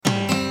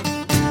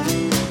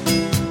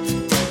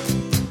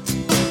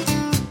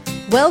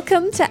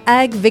Welcome to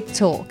Ag Vic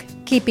Talk,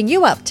 keeping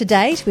you up to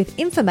date with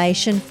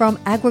information from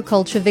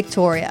Agriculture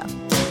Victoria.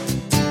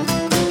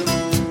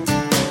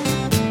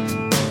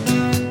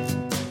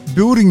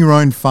 Building your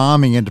own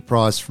farming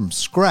enterprise from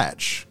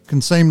scratch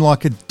can seem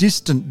like a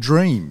distant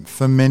dream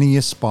for many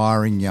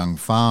aspiring young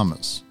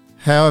farmers.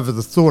 However,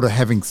 the thought of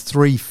having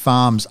 3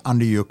 farms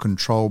under your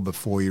control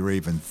before you're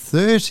even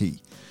 30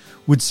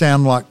 would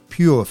sound like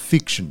pure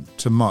fiction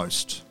to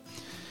most.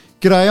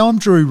 G'day, I'm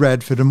Drew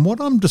Radford, and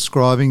what I'm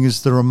describing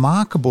is the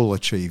remarkable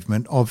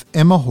achievement of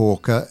Emma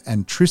Hawker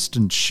and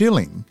Tristan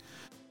Schilling,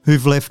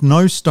 who've left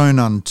no stone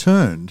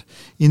unturned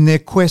in their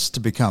quest to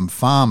become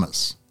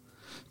farmers.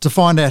 To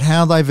find out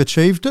how they've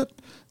achieved it,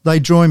 they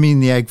join me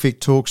in the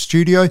AgVic Talk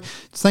studio.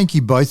 Thank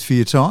you both for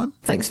your time.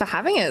 Thanks for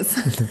having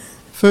us.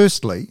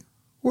 Firstly,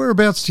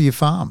 whereabouts do you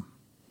farm?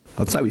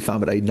 I'd say we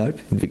farm at Edenhope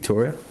in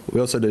Victoria. We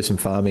also do some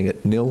farming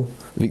at Nil,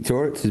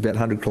 Victoria. It's about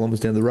 100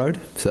 kilometres down the road.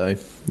 So,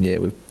 yeah,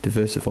 we've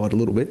diversified a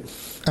little bit.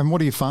 And what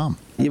do you farm?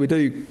 Yeah, we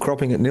do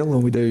cropping at Nil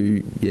and we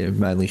do,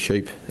 mainly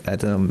sheep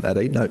at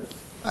Edenhope.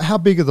 How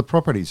big are the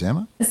properties,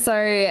 Emma?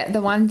 So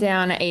the one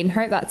down at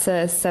Edenhope, that's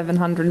a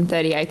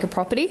 730 acre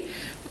property.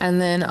 And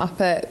then up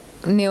at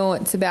Nil,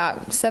 it's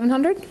about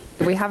 700.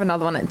 We have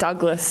another one at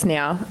Douglas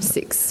now,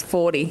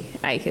 640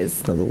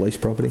 acres. Another lease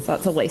property. So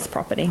that's a lease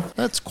property.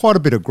 That's quite a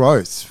bit of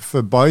growth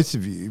for both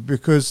of you,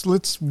 because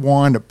let's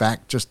wind it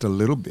back just a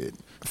little bit.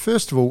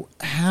 First of all,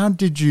 how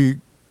did you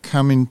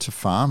come into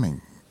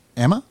farming?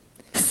 Emma?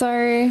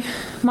 So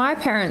my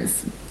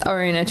parents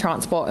own a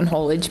transport and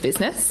haulage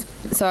business.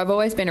 So I've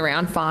always been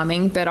around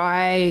farming, but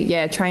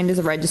I trained as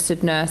a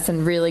registered nurse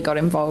and really got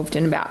involved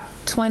in about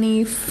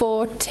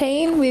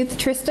 2014 with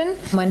Tristan,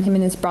 when him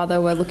and his brother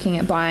were looking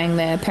at buying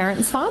their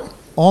parents' farm.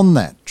 On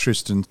that,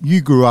 Tristan, you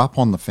grew up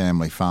on the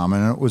family farm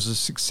and it was a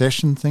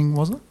succession thing,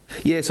 was it?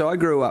 Yeah, so I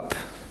grew up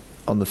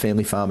on the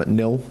family farm at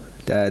Nil.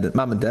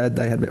 Mum and Dad,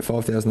 they had about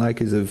 5,000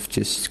 acres of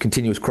just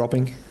continuous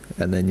cropping.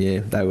 And then,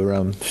 they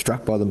were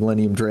struck by the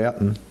millennium drought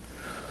and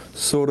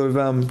sort of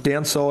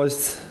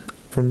downsized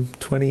from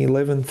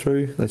 2011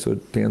 through. They sort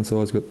of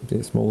downsized,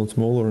 got smaller and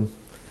smaller. And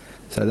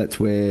so that's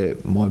where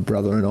my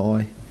brother and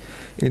I,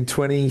 in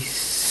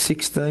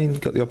 2016,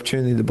 got the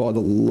opportunity to buy the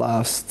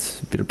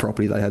last bit of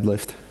property they had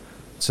left.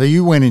 So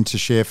you went into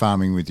share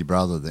farming with your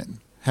brother then.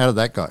 How did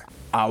that go?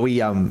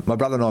 My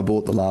brother and I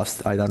bought the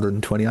last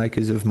 820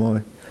 acres of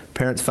my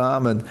parents'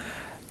 farm, and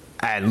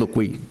look,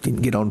 we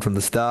didn't get on from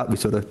the start. We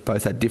sort of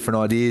both had different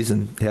ideas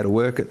and how to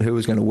work it, who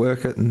was going to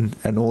work it, and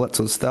all that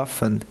sort of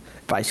stuff. And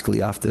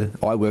basically, after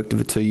I worked it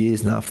for 2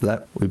 years, and after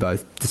that, we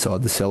both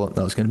decided to sell it, and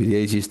that was going to be the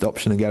easiest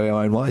option and go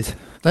our own ways.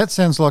 That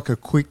sounds like a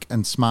quick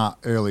and smart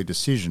early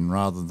decision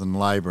rather than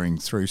labouring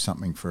through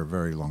something for a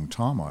very long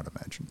time, I'd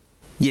imagine.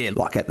 Yeah,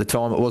 like at the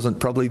time, it wasn't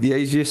probably the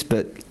easiest,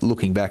 but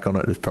looking back on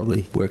it, it's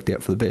probably worked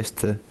out for the best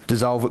to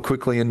dissolve it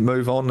quickly and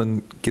move on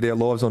and get our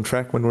lives on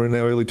track when we're in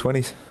our early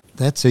 20s.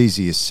 That's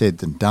easier said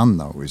than done,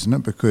 though, isn't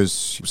it?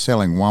 Because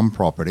selling one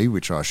property,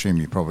 which I assume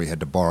you probably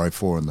had to borrow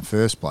for in the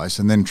first place,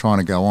 and then trying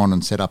to go on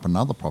and set up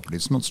another property,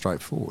 it's not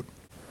straightforward.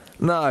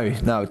 No.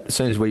 As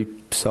soon as we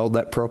sold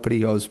that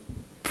property, I was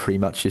pretty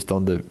much just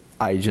on to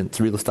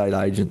real estate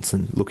agents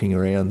and looking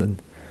around.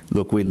 And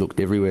look, we looked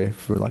everywhere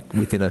for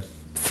within a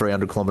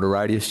 300 kilometre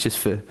radius just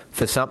for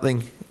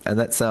something. And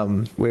that's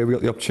where we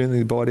got the opportunity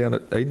to buy down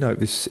at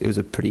Edenhope. It was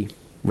a pretty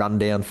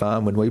run-down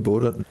farm when we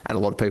bought it, and a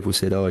lot of people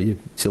said, "Oh, you're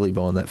silly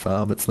buying that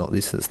farm. It's not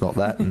this, it's not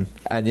that," and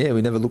we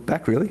never looked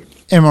back really.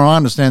 Emma, I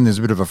understand there's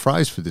a bit of a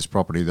phrase for this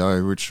property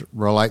though, which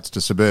relates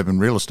to suburban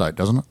real estate,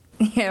 doesn't it?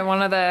 Yeah,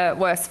 one of the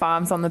worst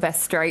farms on the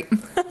best street.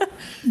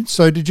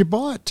 So did you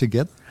buy it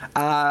together?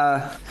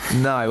 No.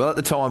 Well, at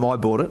the time I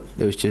bought it,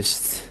 it was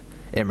just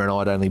Emma and I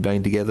had only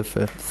been together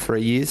for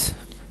 3 years,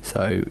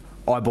 so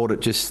I bought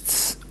it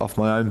just off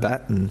my own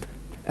bat, and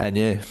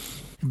yeah.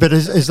 But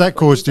has that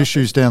caused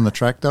issues down the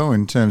track, though,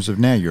 in terms of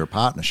now you're a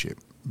partnership?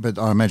 But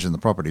I imagine the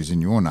property's in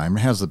your name.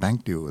 How's the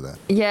bank deal with that?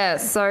 Yeah,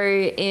 so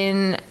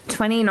in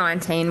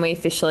 2019, we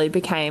officially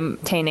became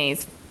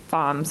Teeny's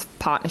Farms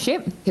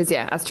Partnership. Because,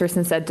 as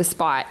Tristan said,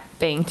 despite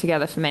being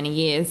together for many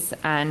years,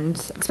 and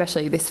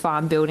especially this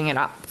farm, building it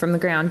up from the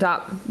ground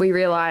up, we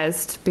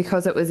realised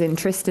because it was in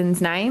Tristan's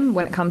name,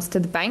 when it comes to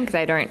the bank,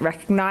 they don't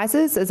recognise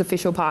us as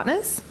official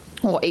partners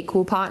or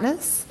equal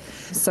partners.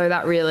 So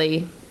that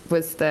really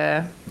was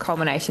the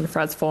culmination for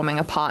us forming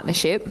a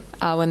partnership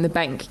when the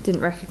bank didn't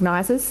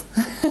recognise us.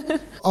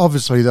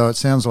 Obviously, though, it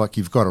sounds like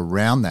you've got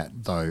around that,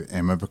 though,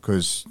 Emma,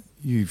 because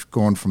you've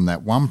gone from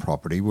that one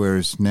property,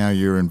 whereas now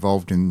you're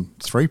involved in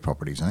 3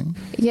 properties, aren't you?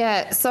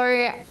 Yeah,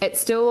 so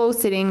it's still all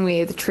sitting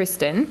with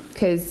Tristan,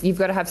 because you've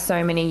got to have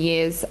so many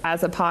years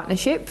as a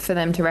partnership for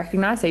them to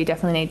recognise, so you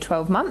definitely need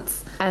 12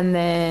 months. And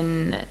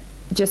then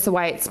just the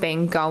way it's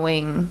been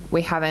going,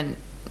 we haven't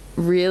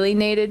really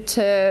needed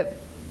to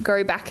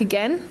go back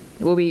again.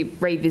 We'll be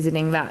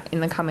revisiting that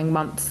in the coming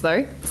months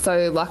though.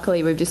 So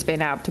luckily we've just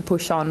been able to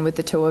push on with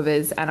the 2 of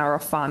us and our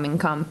off-farm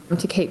income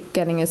to keep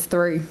getting us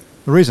through.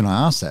 The reason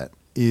I ask that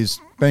is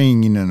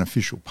being in an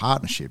official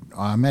partnership.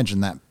 I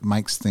imagine that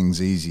makes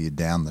things easier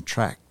down the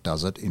track,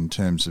 does it, in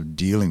terms of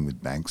dealing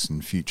with banks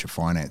and future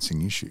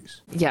financing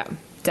issues? Yeah,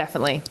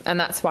 definitely. And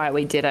that's why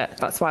we did it.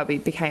 That's why we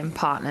became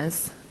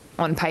partners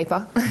on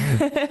paper.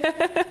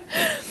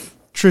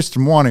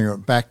 Tristan, winding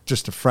it back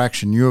just a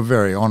fraction, you were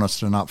very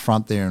honest and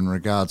upfront there in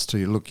regards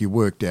to, look, you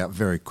worked out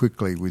very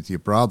quickly with your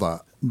brother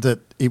that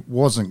it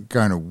wasn't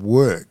going to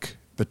work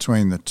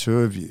between the two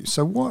of you.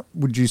 So what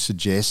would you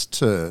suggest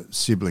to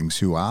siblings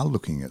who are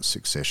looking at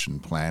succession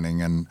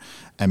planning and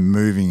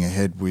moving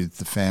ahead with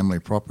the family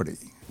property?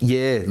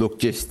 Yeah, look,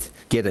 just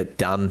get it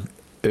done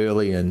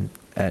early and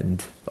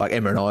like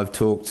Emma and I have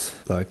talked,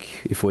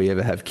 like if we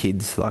ever have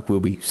kids, like we'll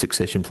be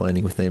succession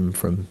planning with them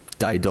from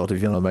day dot,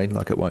 if you know what I mean.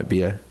 Like it won't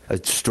be a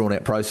drawn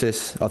out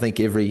process. I think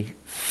every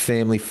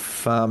family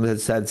farm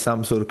has had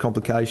some sort of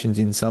complications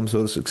in some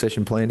sort of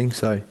succession planning,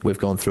 so we've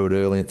gone through it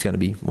early and it's going to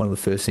be one of the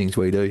first things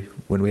we do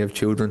when we have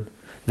children.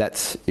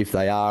 That's if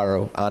they are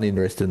or aren't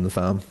interested in the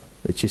farm.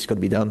 It's just got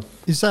to be done.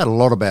 Is that a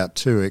lot about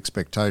too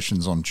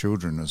expectations on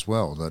children as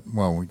well, that,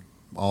 well,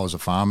 I was a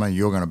farmer,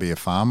 you're going to be a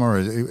farmer?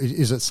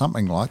 Is it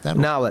something like that?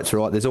 No, that's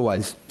right. There's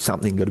always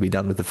something got to be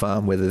done with the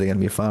farm, whether they're going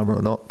to be a farmer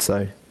or not.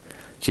 So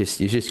you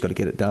just got to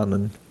get it done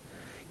and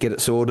get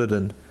it sorted.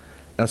 And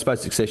I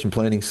suppose succession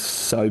planning's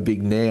so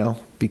big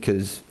now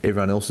because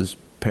everyone else's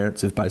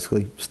parents have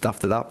basically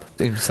stuffed it up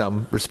in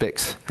some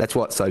respects. That's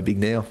why it's so big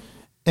now.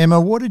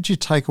 Emma, what did you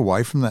take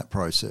away from that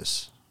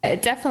process?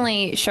 It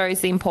definitely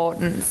shows the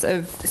importance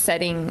of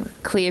setting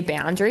clear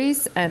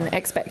boundaries and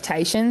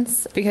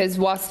expectations, because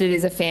whilst it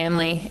is a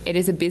family, it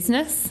is a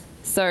business.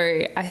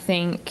 So I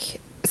think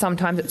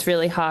sometimes it's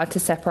really hard to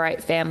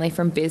separate family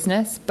from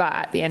business, but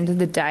at the end of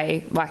the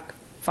day, like,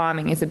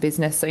 farming is a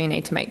business, so you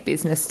need to make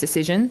business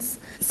decisions.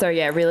 So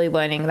yeah, really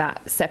learning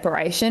that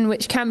separation,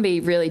 which can be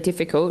really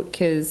difficult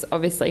because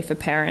obviously for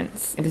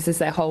parents, this is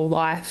their whole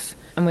life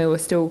and we were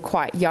still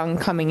quite young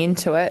coming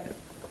into it.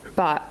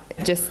 But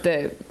just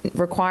the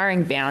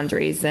requiring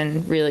boundaries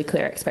and really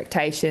clear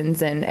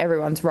expectations and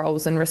everyone's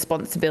roles and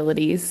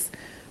responsibilities,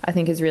 I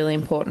think is really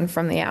important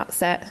from the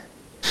outset.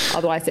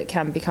 Otherwise it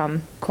can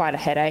become quite a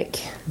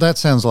headache. That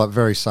sounds like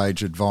very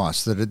sage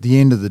advice, that at the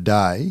end of the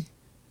day,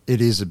 it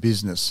is a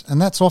business.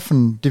 And that's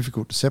often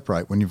difficult to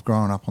separate when you've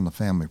grown up on the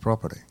family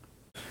property.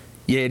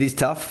 Yeah, it is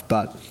tough,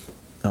 but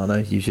I don't know,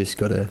 you've just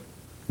got to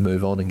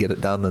move on and get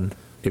it done, and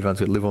everyone's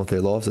got to live on with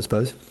their lives, I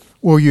suppose.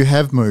 Well, you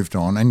have moved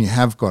on and you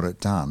have got it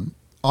done.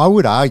 I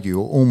would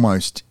argue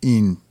almost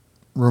in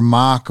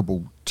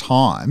remarkable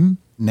time,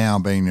 now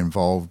being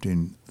involved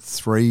in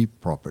 3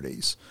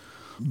 properties.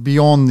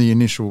 Beyond the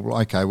initial,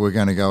 okay, we're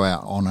going to go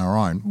out on our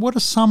own, what are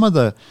some of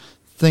the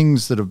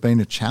things that have been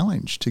a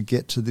challenge to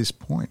get to this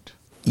point?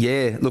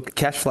 Yeah, look,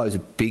 cash flow is a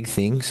big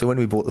thing. So when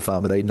we bought the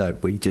farm at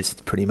Edenhope, we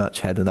just pretty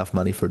much had enough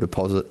money for a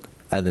deposit,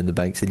 and then the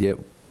bank said, yep.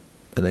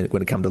 And then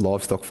when it come to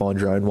livestock, find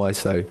your own way.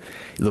 So,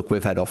 look,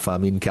 we've had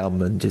off-farm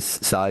income and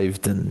just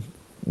saved and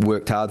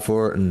worked hard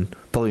for it, and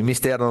probably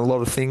missed out on a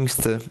lot of things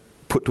to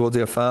put towards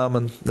our farm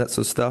and that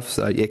sort of stuff.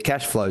 So, yeah,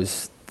 cash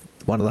flow's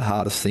one of the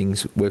hardest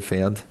things we've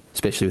found,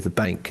 especially with the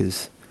bank,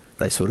 because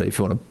they sort of, if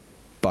you want to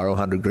borrow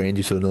 100 grand,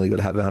 you sort of nearly got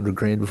to have 100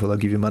 grand before they'll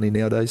give you money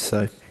nowadays.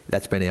 So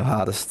that's been our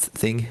hardest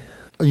thing.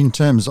 In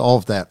terms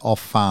of that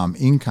off-farm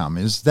income,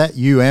 is that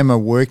you, Emma,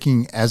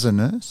 working as a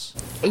nurse?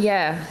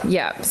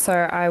 Yeah. So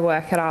I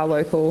work at our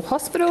local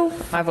hospital.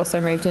 I've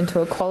also moved into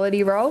a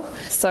quality role.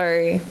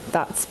 So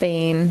that's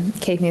been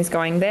keeping us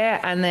going there.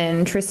 And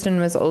then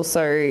Tristan was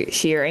also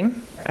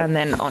shearing. And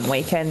then on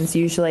weekends,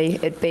 usually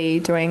it'd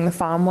be doing the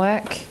farm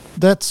work.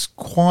 That's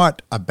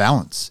quite a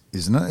balance,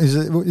 isn't it?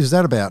 Is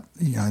that about,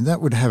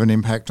 that would have an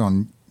impact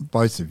on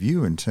both of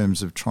you in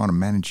terms of trying to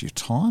manage your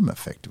time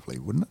effectively,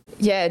 wouldn't it?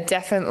 Yeah,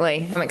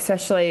 definitely.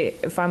 Especially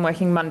if I'm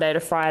working Monday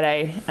to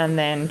Friday, and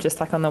then just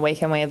like on the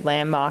weekend we had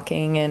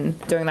landmarking and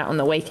doing that on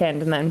the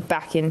weekend, and then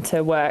back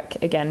into work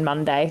again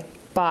Monday.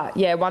 But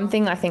yeah, one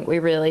thing I think we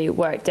really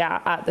worked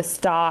out at the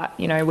start,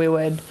 we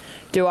would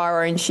do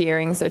our own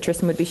shearing. So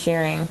Tristan would be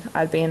shearing,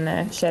 I'd be in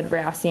the shed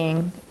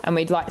rousing, and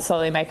we'd like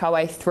slowly make our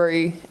way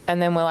through.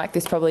 And then we're like,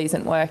 this probably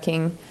isn't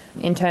working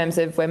in terms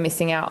of we're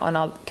missing out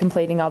on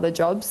completing other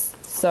jobs.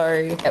 So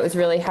it was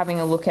really having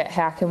a look at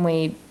how can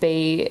we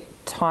be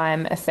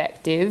time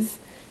effective,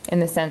 in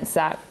the sense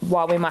that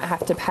while we might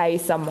have to pay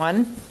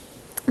someone,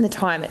 the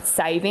time it's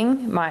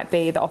saving might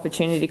be the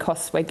opportunity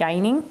costs we're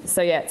gaining.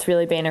 So yeah, it's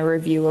really been a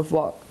review of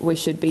what we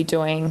should be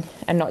doing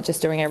and not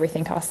just doing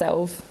everything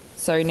ourselves.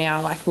 So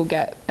now we'll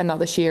get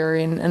another shearer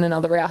in and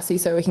another rousey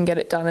so we can get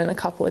it done in a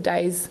couple of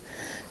days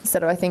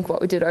instead of I think what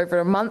we did over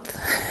a month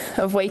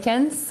of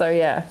weekends. So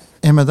yeah.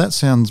 Emma, that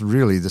sounds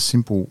really the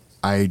simple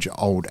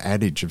age-old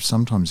adage of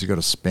sometimes you've got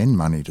to spend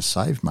money to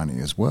save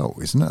money as well,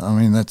 isn't it? I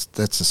mean, that's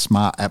a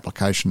smart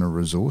application of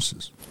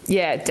resources.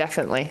 Yeah,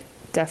 definitely.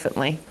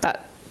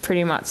 That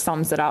pretty much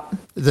sums it up.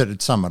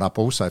 That'd sum it up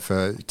also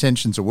for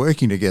tensions of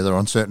working together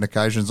on certain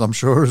occasions, I'm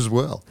sure, as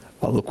well.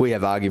 Well, look, we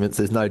have arguments,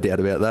 there's no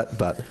doubt about that,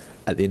 but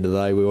at the end of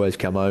the day, we always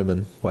come home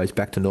and always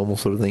back to normal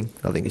sort of thing.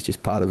 I think it's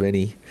just part of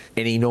any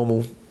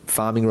normal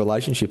farming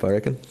relationship, I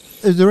reckon.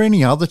 Are there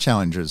any other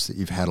challenges that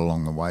you've had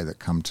along the way that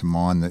come to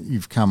mind that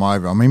you've come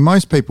over? I mean,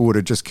 most people would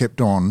have just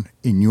kept on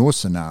in your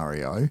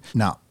scenario.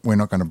 No, we're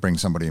not going to bring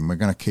somebody in. We're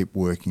going to keep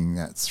working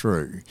that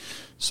through.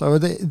 So are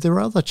there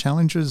other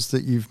challenges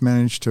that you've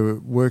managed to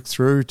work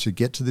through to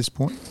get to this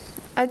point?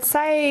 I'd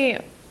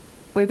say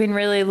we've been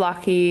really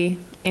lucky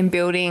in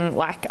building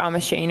like our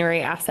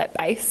machinery asset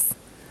base,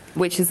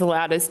 which has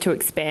allowed us to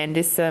expand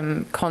is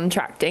some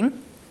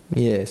contracting.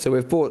 Yeah, so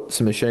we've bought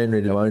some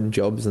machinery to our own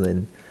jobs, and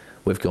then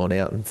we've gone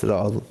out and said,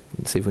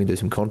 let's see if we can do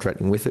some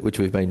contracting with it, which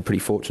we've been pretty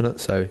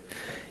fortunate. So,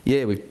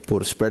 yeah, we've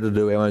bought a spreader to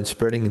do our own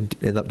spreading and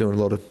ended up doing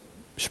a lot of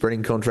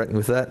spreading contracting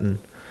with that. And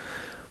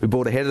we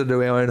bought a header to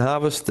do our own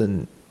harvest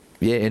and,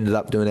 yeah, ended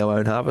up doing our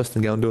own harvest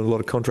and going and doing a lot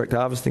of contract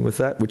harvesting with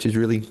that, which has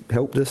really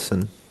helped us.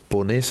 And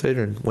bought an air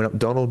seeder and went up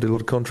Donald, did a lot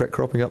of contract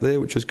cropping up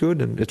there, which was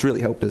good. And it's really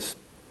helped us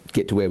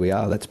get to where we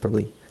are. That's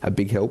probably a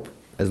big help,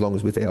 as long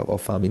as with our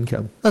off-farm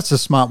income. That's a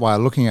smart way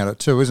of looking at it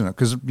too, isn't it?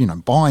 Because,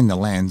 buying the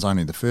land's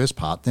only the first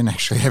part, then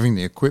actually having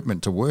the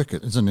equipment to work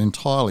it is an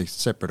entirely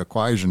separate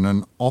equation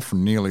and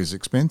often nearly as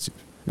expensive.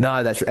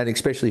 No, that's and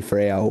especially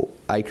for our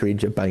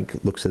acreage, a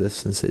bank looks at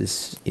us and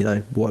says,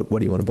 what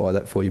do you want to buy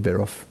that for? You're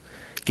better off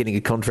getting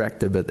a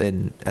contractor, but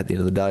then at the end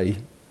of the day,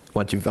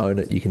 once you've owned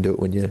it, you can do it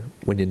when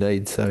you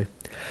need. So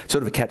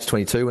sort of a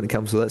catch-22 when it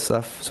comes to that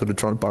stuff, sort of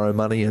trying to borrow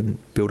money and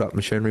build up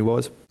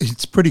machinery-wise.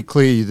 It's pretty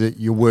clear that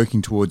you're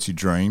working towards your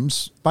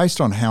dreams. Based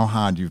on how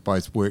hard you've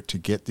both worked to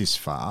get this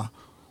far,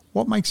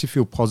 what makes you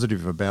feel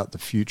positive about the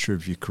future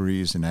of your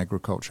careers in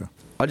agriculture?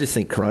 I just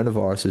think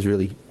coronavirus has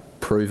really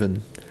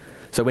proven.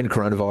 So when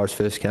coronavirus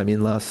first came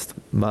in last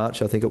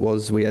March, I think it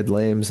was, we had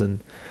lambs,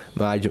 and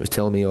my agent was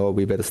telling me,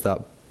 we better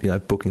start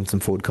booking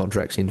some forward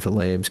contracts in for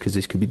lambs because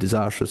this could be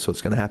disastrous,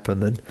 what's going to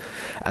happen,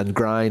 and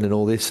grain and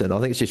all this. And I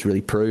think it's just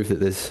really proved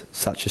that there's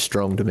such a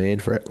strong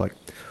demand for it, like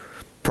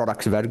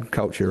products of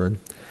agriculture, and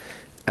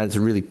it's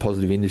a really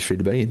positive industry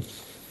to be in.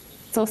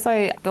 It's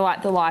also the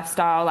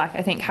lifestyle,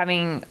 I think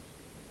having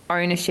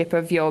ownership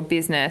of your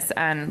business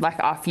and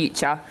our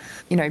future,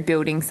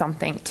 building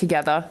something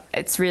together.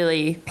 It's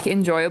really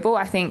enjoyable.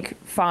 I think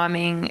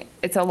farming,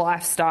 it's a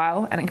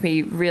lifestyle and it can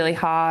be really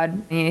hard.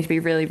 You need to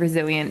be really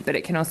resilient, but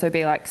it can also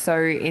be so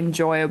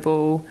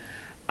enjoyable,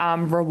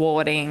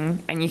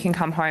 rewarding, and you can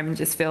come home and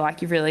just feel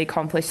like you've really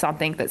accomplished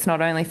something that's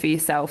not only for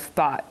yourself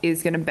but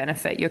is going to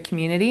benefit your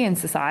community and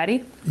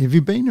society. Have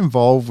you been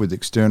involved with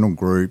external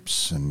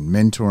groups and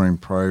mentoring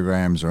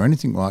programs or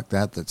anything like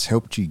that that's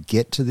helped you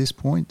get to this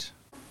point?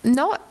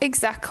 Not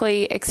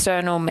exactly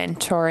external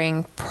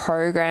mentoring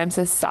programs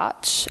as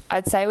such.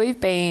 I'd say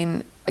we've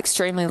been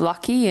extremely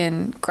lucky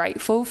and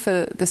grateful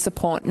for the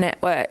support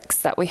networks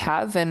that we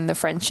have and the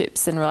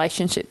friendships and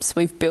relationships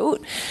we've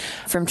built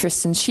from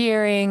Tristan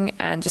shearing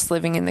and just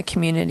living in the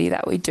community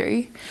that we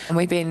do. And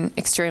we've been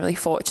extremely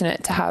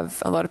fortunate to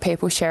have a lot of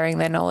people sharing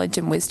their knowledge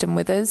and wisdom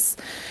with us.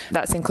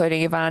 That's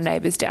including even our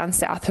neighbours down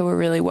south who are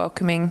really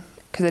welcoming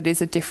because it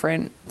is a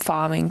different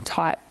farming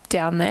type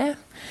down there.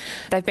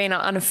 They've been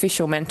our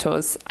unofficial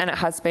mentors and it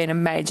has been a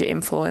major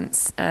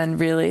influence and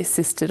really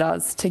assisted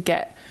us to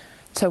get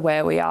to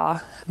where we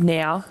are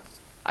now.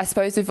 I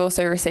suppose we've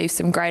also received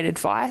some great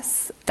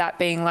advice, that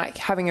being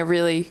having a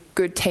really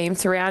good team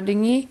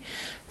surrounding you.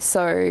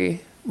 So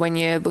when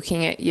you're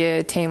looking at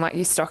your team,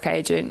 your stock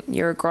agent,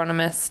 your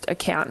agronomist,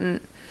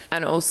 accountant,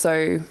 and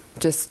also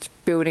just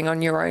building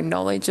on your own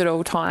knowledge at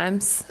all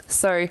times.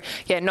 So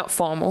yeah, not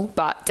formal,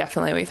 but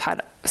definitely we've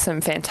had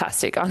some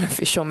fantastic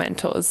unofficial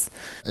mentors.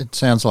 It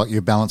sounds like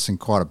you're balancing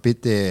quite a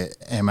bit there,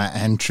 Emma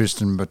and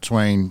Tristan,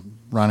 between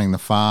running the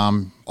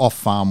farm,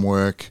 off-farm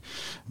work,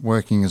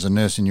 working as a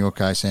nurse in your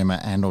case, Emma,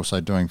 and also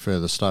doing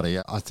further study.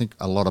 I think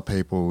a lot of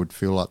people would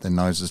feel like their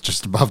nose is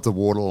just above the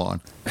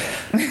waterline.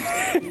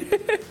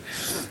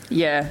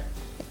 Yeah,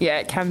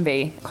 it can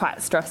be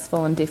quite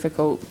stressful and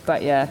difficult,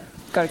 but yeah,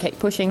 got to keep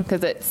pushing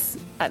because it's,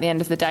 at the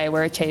end of the day,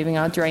 we're achieving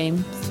our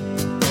dreams.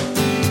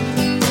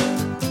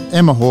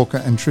 Emma Hawker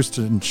and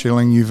Tristan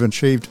Schilling, you've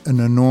achieved an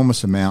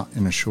enormous amount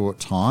in a short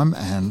time,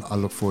 and I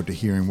look forward to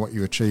hearing what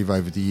you achieve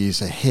over the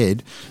years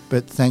ahead.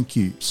 But thank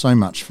you so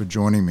much for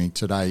joining me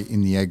today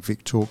in the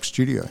AgVic Talk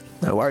studio.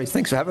 No worries.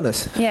 Thanks for having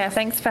us. Yeah,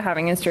 thanks for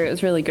having us, Drew. It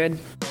was really good.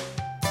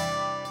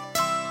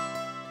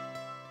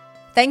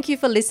 Thank you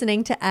for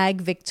listening to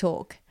AgVic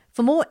Talk.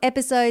 For more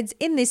episodes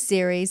in this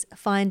series,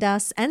 find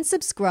us and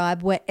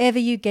subscribe wherever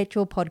you get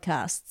your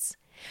podcasts.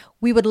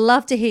 We would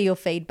love to hear your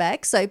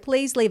feedback, so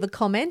please leave a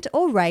comment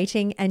or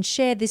rating and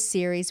share this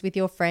series with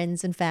your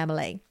friends and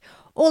family.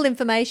 All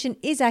information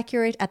is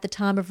accurate at the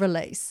time of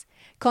release.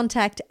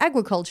 Contact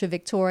Agriculture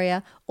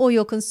Victoria or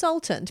your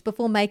consultant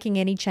before making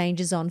any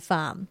changes on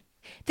farm.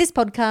 This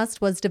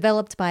podcast was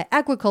developed by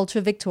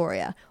Agriculture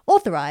Victoria,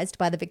 authorised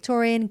by the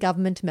Victorian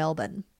Government, Melbourne.